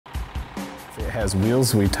has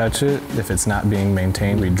wheels, we touch it. If it's not being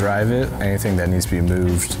maintained, we drive it. Anything that needs to be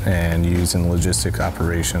moved and used in logistics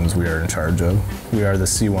operations, we are in charge of. We are the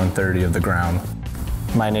C-130 of the ground.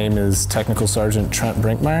 My name is Technical Sergeant Trenton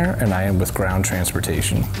Brinkmeier, and I am with Ground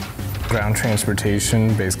Transportation. Ground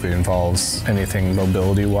transportation basically involves anything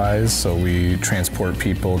mobility-wise, so we transport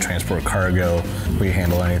people, transport cargo. We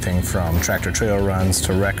handle anything from tractor-trailer runs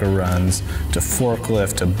to wrecker runs to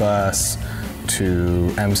forklift to bus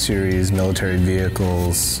to M-Series military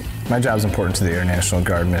vehicles. My job is important to the Air National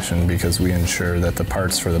Guard mission because we ensure that the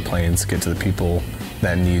parts for the planes get to the people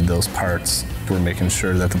that need those parts. We're making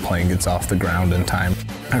sure that the plane gets off the ground in time.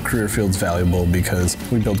 Our career field's valuable because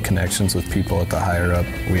we build connections with people at the higher up.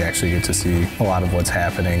 We actually get to see a lot of what's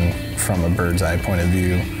happening from a bird's eye point of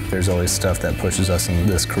view. There's always stuff that pushes us in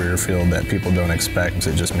this career field that people don't expect.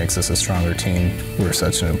 It just makes us a stronger team. We're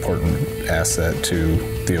such an important asset to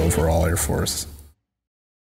the overall Air Force.